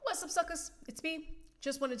What's up, suckers? It's me.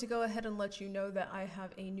 Just wanted to go ahead and let you know that I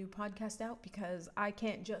have a new podcast out because I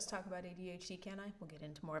can't just talk about ADHD, can I? We'll get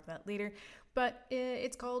into more of that later. But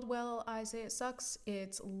it's called Well, I Say It Sucks.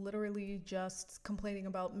 It's literally just complaining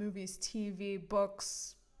about movies, TV,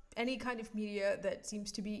 books, any kind of media that seems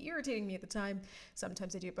to be irritating me at the time.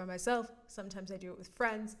 Sometimes I do it by myself. Sometimes I do it with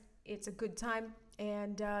friends. It's a good time.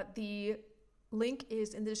 And the link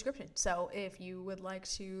is in the description. So if you would like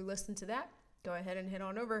to listen to that, go ahead and head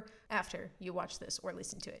on over after you watch this or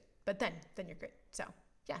listen to it. But then you're good. So,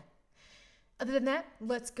 yeah. Other than that,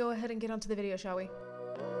 let's go ahead and get onto the video, shall we?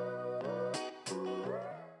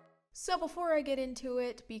 So before I get into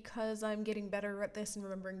it, because I'm getting better at this and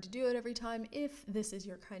remembering to do it every time, if this is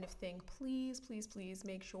your kind of thing, please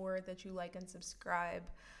make sure that you like and subscribe.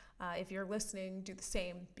 If you're listening, do the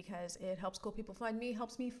same because it helps cool people find me,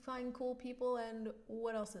 helps me find cool people, and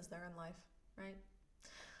what else is there in life, right?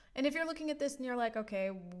 And if you're looking at this and you're like,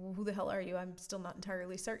 okay, who the hell are you? I'm still not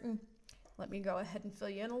entirely certain. Let me go ahead and fill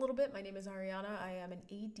you in a little bit. My name is Ariana. I am an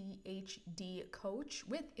ADHD coach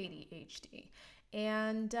with ADHD.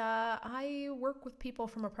 And I work with people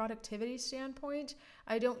from a productivity standpoint.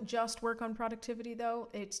 I don't just work on productivity, though.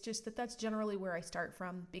 It's just that that's generally where I start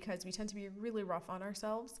from because we tend to be really rough on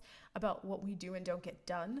ourselves about what we do and don't get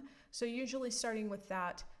done. So usually starting with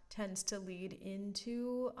that tends to lead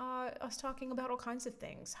into us talking about all kinds of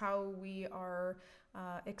things, how we are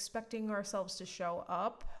expecting ourselves to show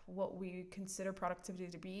up, what we consider productivity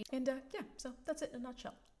to be. And so that's it in a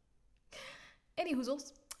nutshell. Any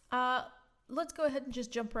hoozles. Let's go ahead and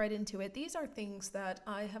just jump right into it. These are things that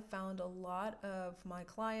I have found a lot of my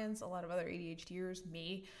clients, a lot of other ADHDers,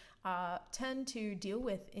 me, tend to deal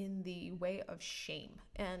with in the way of shame.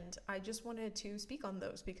 And I just wanted to speak on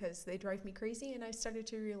those because they drive me crazy. And I started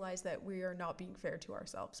to realize that we are not being fair to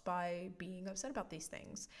ourselves by being upset about these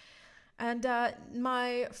things. And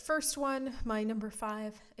my first one, my number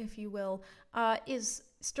 5, if you will, is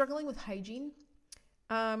struggling with hygiene.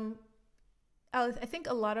 I think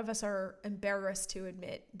a lot of us are embarrassed to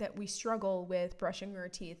admit that we struggle with brushing our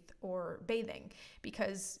teeth or bathing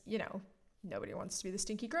because, nobody wants to be the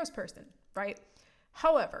stinky, gross person, right?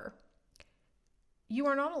 However, you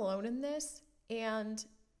are not alone in this. And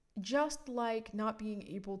just like not being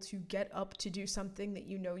able to get up to do something that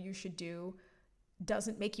you know you should do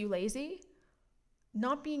doesn't make you lazy,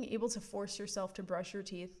 not being able to force yourself to brush your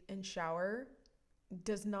teeth and shower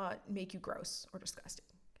does not make you gross or disgusting.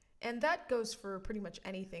 And that goes for pretty much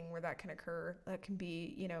anything where that can occur. That can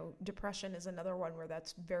be, depression is another one where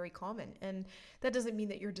that's very common. And that doesn't mean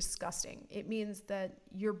that you're disgusting. It means that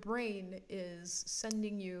your brain is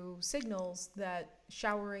sending you signals that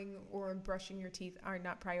showering or brushing your teeth are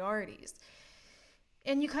not priorities.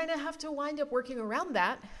 And you kind of have to wind up working around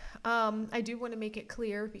that. I do want to make it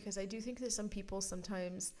clear because I do think that some people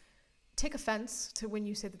sometimes take offense to when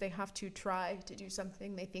you say that they have to try to do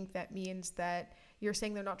something. They think that means that you're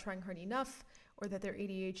saying they're not trying hard enough or that their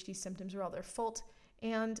ADHD symptoms are all their fault.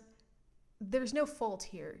 And there's no fault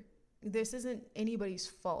here. This isn't anybody's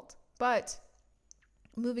fault. But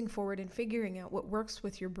moving forward and figuring out what works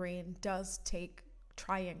with your brain does take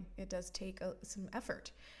trying. It does take some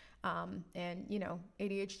effort. And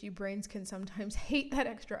ADHD brains can sometimes hate that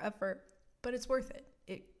extra effort, but it's worth it.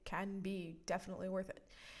 It can be definitely worth it.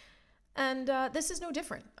 And this is no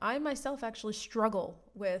different. I myself actually struggle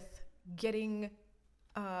with getting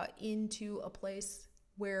into a place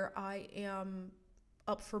where I am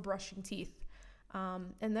up for brushing teeth.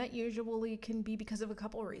 And that usually can be because of a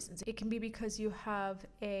couple of reasons. It can be because you have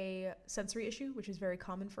a sensory issue, which is very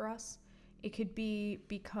common for us. It could be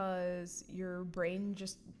because your brain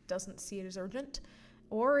just doesn't see it as urgent.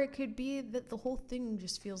 Or it could be that the whole thing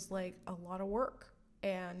just feels like a lot of work.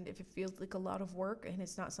 And if it feels like a lot of work and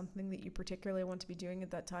it's not something that you particularly want to be doing at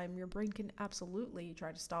that time, your brain can absolutely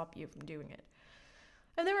try to stop you from doing it.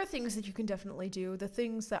 And there are things that you can definitely do. The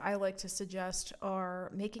things that I like to suggest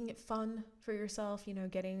are making it fun for yourself,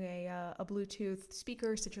 getting a Bluetooth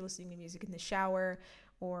speaker so that you're listening to music in the shower,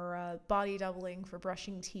 or body doubling for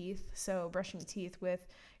brushing teeth. So brushing teeth with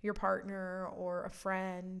your partner or a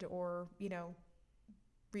friend or,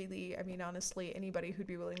 really, honestly, anybody who'd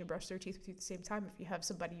be willing to brush their teeth with you at the same time if you have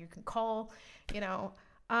somebody you can call,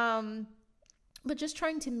 but just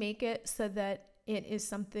trying to make it so that it is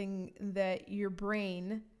something that your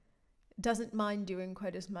brain doesn't mind doing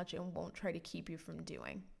quite as much and won't try to keep you from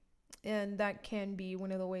doing. And that can be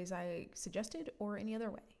one of the ways I suggested or any other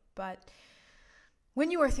way. But when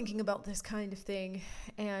you are thinking about this kind of thing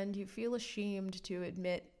and you feel ashamed to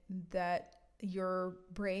admit that your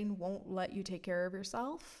brain won't let you take care of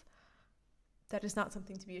yourself, That is not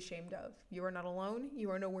something to be ashamed of. You are not alone. You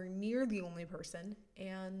are nowhere near the only person.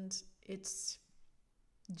 And it's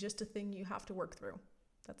just a thing you have to work through.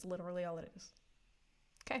 That's literally all it is.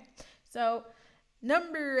 Okay. So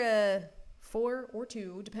number 4 or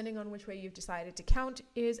 2, depending on which way you've decided to count,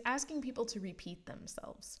 is asking people to repeat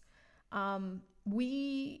themselves.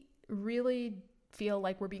 We really feel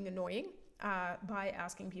like we're being annoying by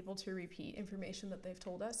asking people to repeat information that they've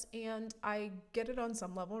told us. And I get it on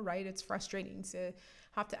some level, right? It's frustrating to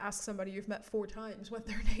have to ask somebody you've met 4 times what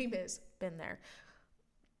their name is. Been there.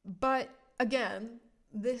 But again,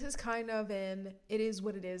 this is kind of an it is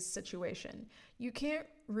what it is situation. You can't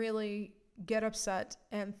really get upset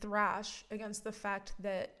and thrash against the fact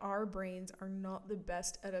that our brains are not the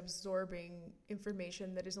best at absorbing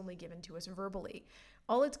information that is only given to us verbally.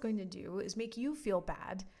 All it's going to do is make you feel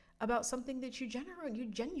bad about something that you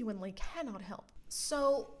genuinely cannot help.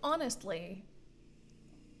 So honestly,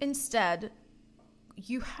 instead,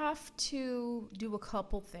 you have to do a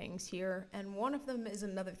couple things here, and one of them is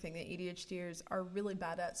another thing that ADHDers are really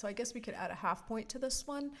bad at. So I guess we could add a half point to this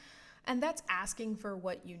one, and that's asking for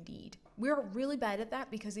what you need. We're really bad at that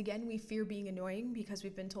because, again, we fear being annoying because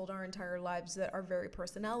we've been told our entire lives that our very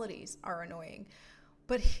personalities are annoying.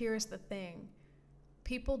 But here's the thing.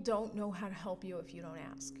 People don't know how to help you if you don't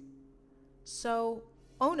ask. So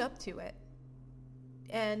own up to it.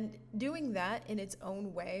 And doing that in its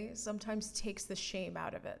own way sometimes takes the shame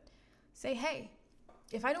out of it. Say, hey,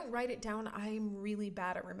 if I don't write it down, I'm really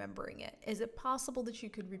bad at remembering it. Is it possible that you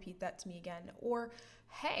could repeat that to me again? Or,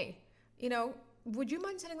 hey, would you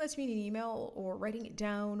mind sending that to me in an email or writing it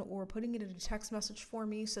down or putting it in a text message for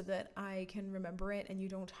me so that I can remember it and you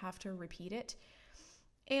don't have to repeat it?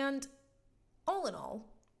 And all in all,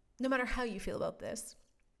 no matter how you feel about this,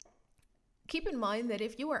 keep in mind that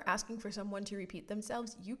if you are asking for someone to repeat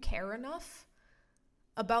themselves, you care enough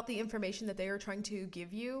about the information that they are trying to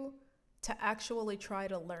give you to actually try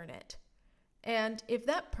to learn it. And if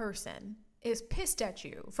that person is pissed at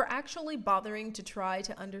you for actually bothering to try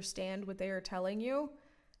to understand what they are telling you,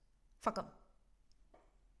 fuck them.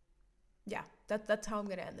 Yeah, that's how I'm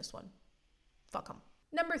going to end this one. Fuck them.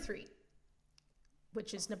 Number 3,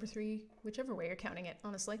 whichever way you're counting it,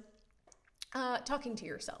 honestly. Talking to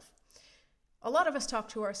yourself. A lot of us talk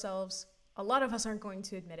to ourselves. A lot of us aren't going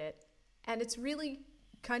to admit it. And it's really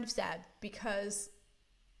kind of sad because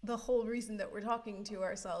the whole reason that we're talking to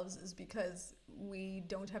ourselves is because we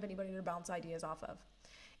don't have anybody to bounce ideas off of.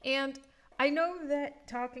 And I know that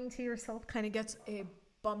talking to yourself kind of gets a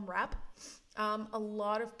bum rap. A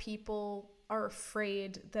lot of people are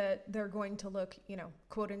afraid that they're going to look,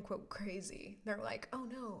 quote unquote crazy. They're like, oh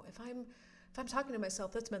no, if I'm talking to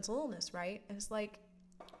myself, that's mental illness, right? And it's like,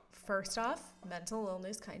 first off, mental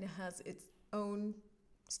illness kind of has its own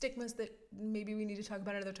stigmas that maybe we need to talk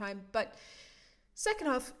about another time. But second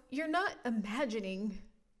off, you're not imagining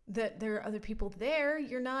that there are other people there.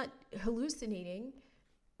 You're not hallucinating.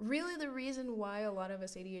 Really, the reason why a lot of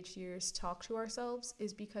us ADHDers talk to ourselves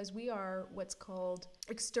is because we are what's called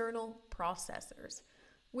external processors,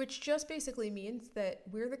 which just basically means that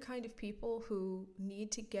we're the kind of people who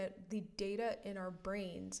need to get the data in our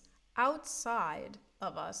brains outside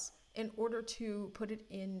of us in order to put it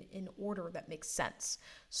in an order that makes sense.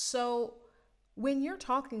 So when you're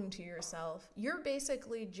talking to yourself, you're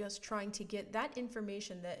basically just trying to get that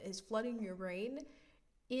information that is flooding your brain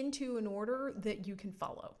into an order that you can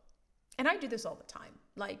follow. And I do this all the time.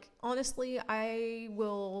 Like, honestly, I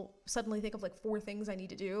will suddenly think of like 4 things I need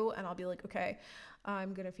to do, and I'll be like, okay,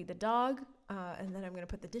 I'm going to feed the dog, and then I'm going to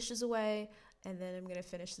put the dishes away, and then I'm going to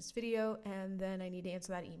finish this video, and then I need to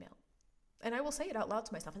answer that email. And I will say it out loud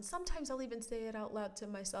to myself. And sometimes I'll even say it out loud to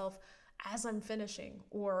myself as I'm finishing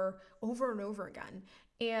or over and over again.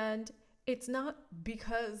 And it's not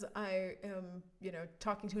because I am,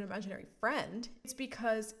 talking to an imaginary friend. It's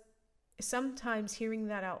because sometimes hearing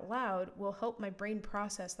that out loud will help my brain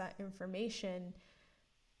process that information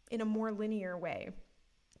in a more linear way.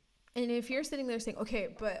 And if you're sitting there saying, okay,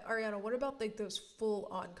 but Ariana, what about like those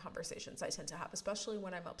full-on conversations I tend to have, especially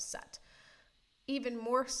when I'm upset? Even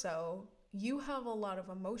more so, you have a lot of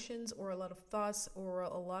emotions or a lot of thoughts or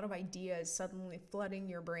a lot of ideas suddenly flooding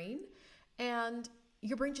your brain, and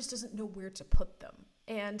your brain just doesn't know where to put them.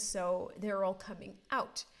 And so they're all coming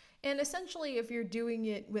out. And essentially, if you're doing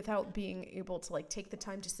it without being able to like take the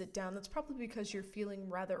time to sit down, that's probably because you're feeling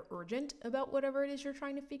rather urgent about whatever it is you're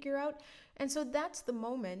trying to figure out. And so that's the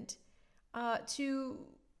moment to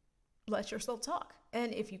let yourself talk.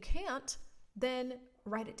 And if you can't, then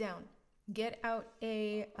write it down. Get out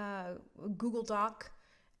a Google Doc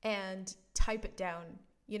and type it down.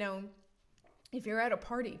 If you're at a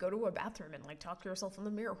party, go to a bathroom and like talk to yourself in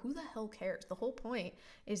the mirror. Who the hell cares? The whole point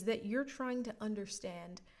is that you're trying to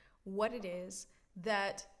understand what it is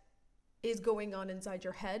that is going on inside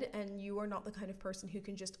your head, and you are not the kind of person who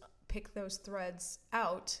can just pick those threads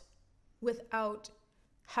out without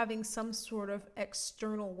having some sort of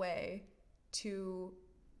external way to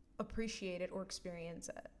appreciate it or experience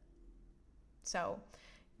it. So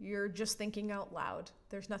you're just thinking out loud.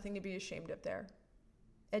 There's nothing to be ashamed of there.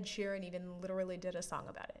 Ed Sheeran even literally did a song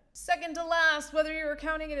about it. Second to last, whether you're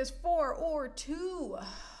counting it as 4 or 2,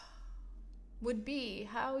 would be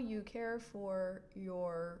how you care for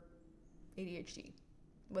your ADHD,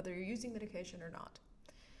 whether you're using medication or not.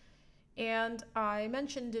 And I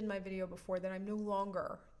mentioned in my video before that I'm no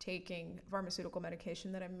longer taking pharmaceutical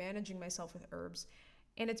medication, that I'm managing myself with herbs.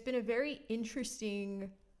 And it's been a very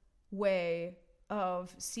interesting way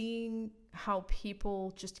of seeing how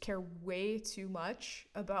people just care way too much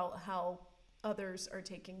about how others are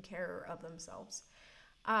taking care of themselves.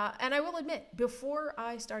 And I will admit, before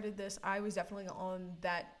I started this, I was definitely on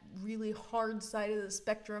that really hard side of the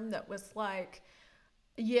spectrum that was like,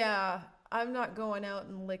 yeah, I'm not going out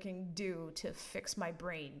and licking dew to fix my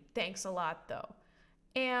brain. Thanks a lot, though.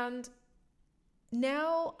 And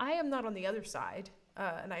now I am not on the other side.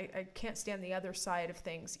 And I can't stand the other side of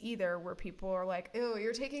things either, where people are like, oh,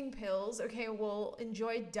 you're taking pills? Okay, well,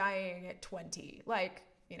 enjoy dying at 20. Like,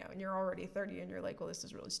 you know, and you're already 30 and you're like, well, this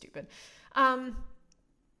is really stupid.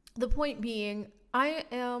 The point being, I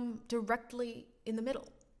am directly in the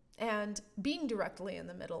middle. And being directly in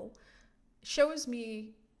the middle shows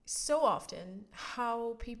me so often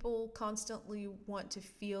how people constantly want to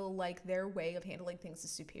feel like their way of handling things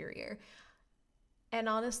is superior. And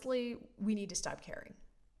honestly, we need to stop caring.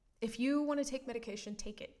 If you want to take medication,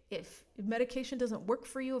 take it. If medication doesn't work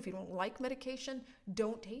for you, if you don't like medication,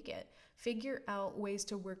 don't take it. Figure out ways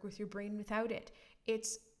to work with your brain without it.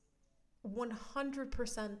 It's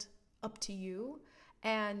 100% up to you,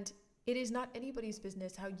 and it is not anybody's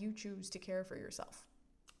business how you choose to care for yourself.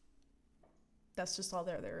 That's just all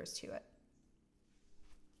there is to it.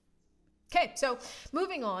 Okay, so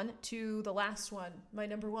moving on to the last one, my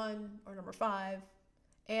number 1 or number 5,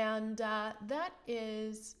 and that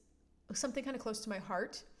is something kind of close to my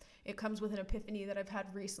heart. It comes with an epiphany that I've had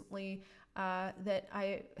recently that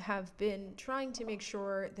I have been trying to make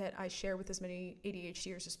sure that I share with as many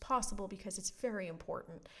ADHDers as possible, because it's very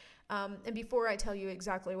important. And before I tell you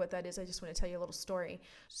exactly what that is, I just want to tell you a little story.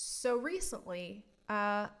 So recently,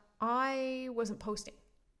 I wasn't posting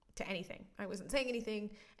to anything. I wasn't saying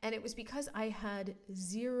anything, and it was because I had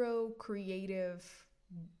zero creative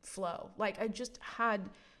flow. Like, I just had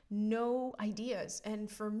no ideas. And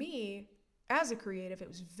for me, as a creative, it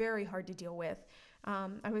was very hard to deal with.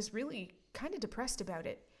 I was really kind of depressed about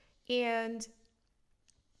it. And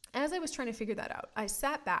as I was trying to figure that out, I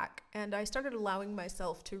sat back and I started allowing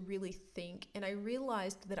myself to really think, and I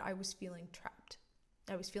realized that I was feeling trapped.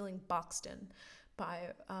 I was feeling boxed in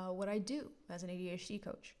by what I do as an ADHD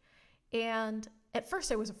coach. And at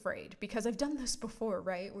first I was afraid, because I've done this before,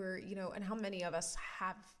 right? Where, you know, and how many of us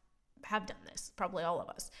have done this? Probably all of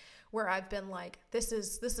us, where I've been like, this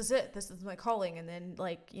is it. This is my calling. And then,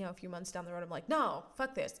 like, you know, a few months down the road, I'm like, no,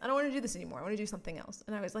 fuck this. I don't want to do this anymore. I want to do something else.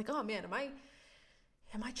 And I was like, oh man, am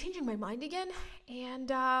I changing my mind again?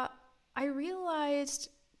 And I realized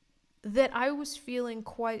that I was feeling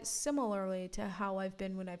quite similarly to how I've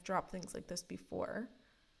been when I've dropped things like this before,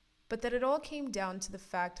 but that it all came down to the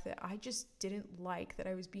fact that I just didn't like that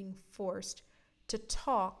I was being forced to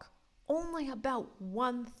talk only about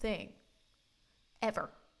one thing ever.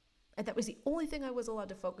 And that was the only thing I was allowed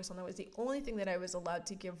to focus on. That was the only thing that I was allowed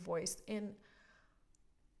to give voice. And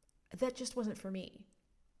that just wasn't for me.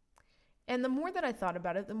 And the more that I thought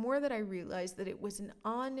about it, the more that I realized that it was an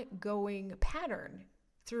ongoing pattern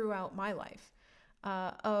throughout my life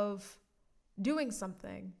of doing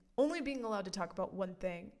something, only being allowed to talk about one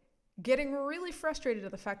thing, getting really frustrated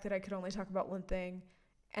at the fact that I could only talk about one thing,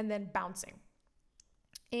 and then bouncing.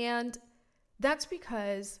 And that's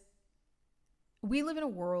because we live in a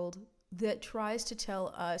world that tries to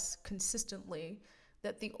tell us consistently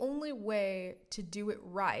that the only way to do it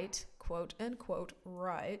right, quote unquote,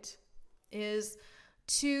 right, is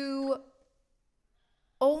to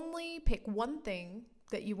only pick one thing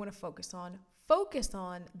that you want to focus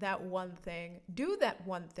on that one thing, do that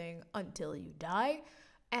one thing until you die,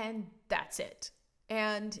 and that's it.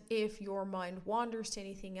 And if your mind wanders to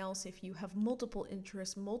anything else, if you have multiple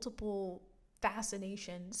interests, multiple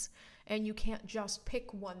fascinations, and you can't just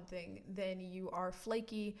pick one thing, then you are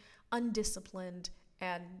flaky, undisciplined,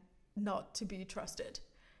 and not to be trusted.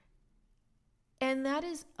 And that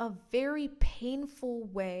is a very painful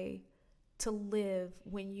way to live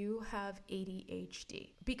when you have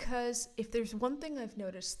ADHD. Because if there's one thing I've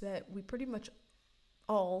noticed that we pretty much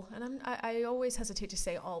all, and I always hesitate to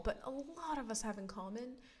say all, but a lot of us have in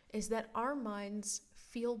common, is that our minds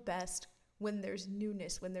feel best when there's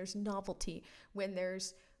newness, when there's novelty, when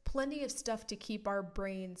there's plenty of stuff to keep our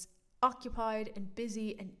brains occupied and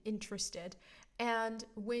busy and interested. And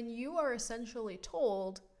when you are essentially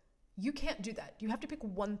told you can't do that, you have to pick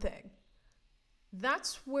one thing,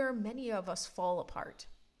 that's where many of us fall apart.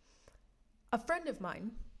 A friend of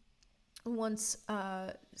mine once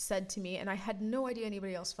said to me, and I had no idea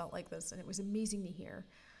anybody else felt like this, and it was amazing to hear.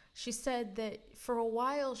 She said that for a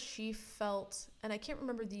while she felt, and I can't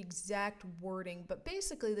remember the exact wording, but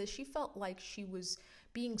basically that she felt like she was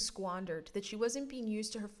being squandered, that she wasn't being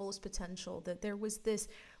used to her fullest potential, that there was this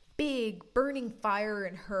big burning fire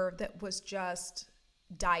in her that was just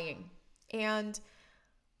dying. And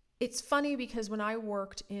it's funny because when I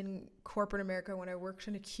worked in corporate America, when I worked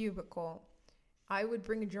in a cubicle, I would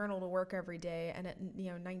bring a journal to work every day, and at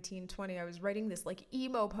 19, 20, I was writing this like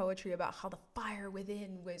emo poetry about how the fire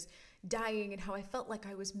within was dying and how I felt like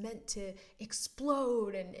I was meant to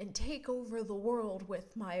explode and take over the world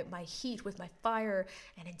with my heat, with my fire,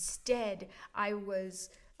 and instead I was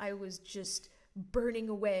just burning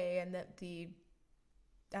away, and that the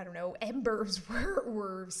embers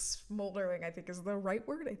were smoldering, I think is the right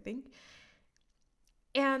word, I think.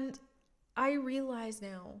 And I realize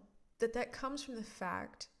now that comes from the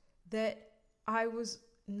fact that I was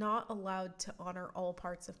not allowed to honor all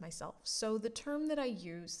parts of myself. So the term that I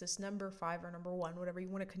use, this number 5 or number 1, whatever you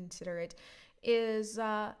want to consider it, is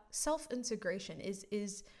self-integration,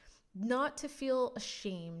 is not to feel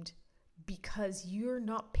ashamed because you're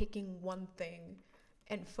not picking one thing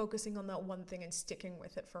and focusing on that one thing and sticking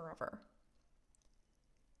with it forever.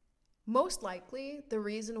 Most likely, the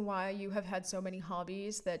reason why you have had so many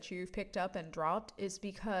hobbies that you've picked up and dropped is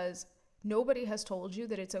because nobody has told you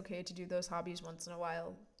that it's okay to do those hobbies once in a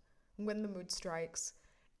while when the mood strikes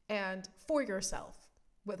and for yourself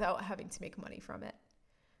without having to make money from it.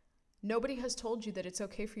 Nobody has told you that it's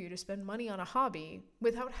okay for you to spend money on a hobby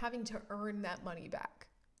without having to earn that money back.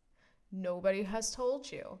 Nobody has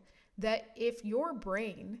told you that if your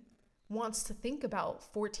brain wants to think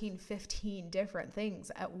about 14, 15 different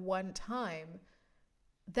things at one time,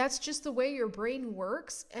 that's just the way your brain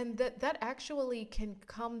works, and that actually can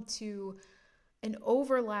come to an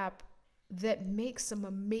overlap that makes some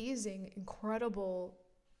amazing, incredible,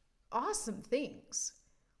 awesome things.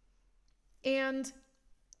 And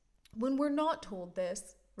when we're not told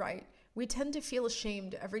this, right, we tend to feel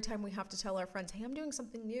ashamed every time we have to tell our friends, hey, I'm doing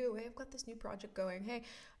something new. Hey, I've got this new project going. Hey,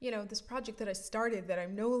 this project that I started that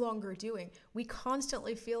I'm no longer doing. We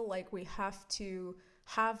constantly feel like we have to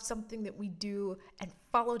have something that we do and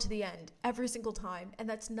follow to the end every single time. And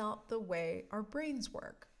that's not the way our brains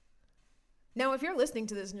work. Now, if you're listening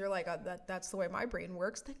to this and you're like, oh, that's the way my brain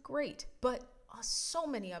works, then great. But so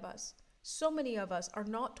many of us are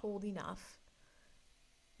not told enough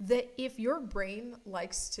that if your brain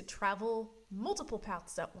likes to travel multiple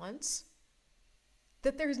paths at once,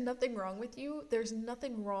 that there's nothing wrong with you, there's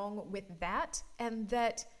nothing wrong with that, and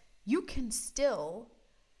that you can still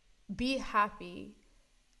be happy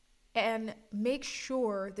and make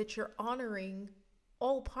sure that you're honoring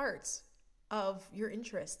all parts of your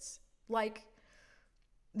interests. Like,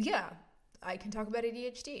 yeah, I can talk about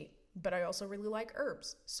ADHD, but I also really like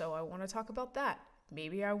herbs, so I want to talk about that.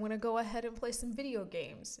 Maybe I want to go ahead and play some video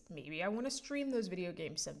games. Maybe I want to stream those video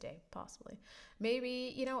games someday, possibly.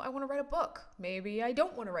 Maybe, I want to write a book. Maybe I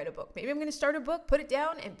don't want to write a book. Maybe I'm going to start a book, put it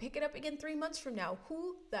down, and pick it up again 3 months from now.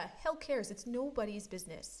 Who the hell cares? It's nobody's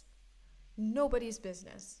business. Nobody's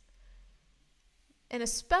business. And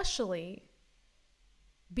especially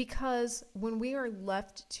because when we are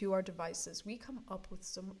left to our devices, we come up with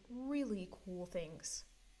some really cool things.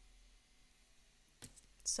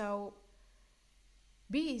 So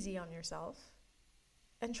be easy on yourself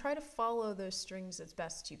and try to follow those strings as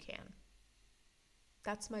best you can.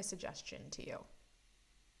 That's my suggestion to you.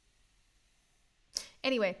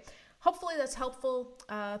 Anyway, hopefully that's helpful.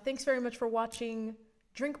 Thanks very much for watching.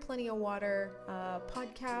 Drink plenty of water.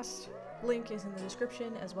 Podcast link is in the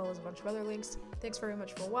description, as well as a bunch of other links. Thanks very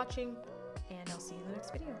much for watching, and I'll see you in the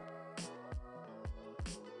next video.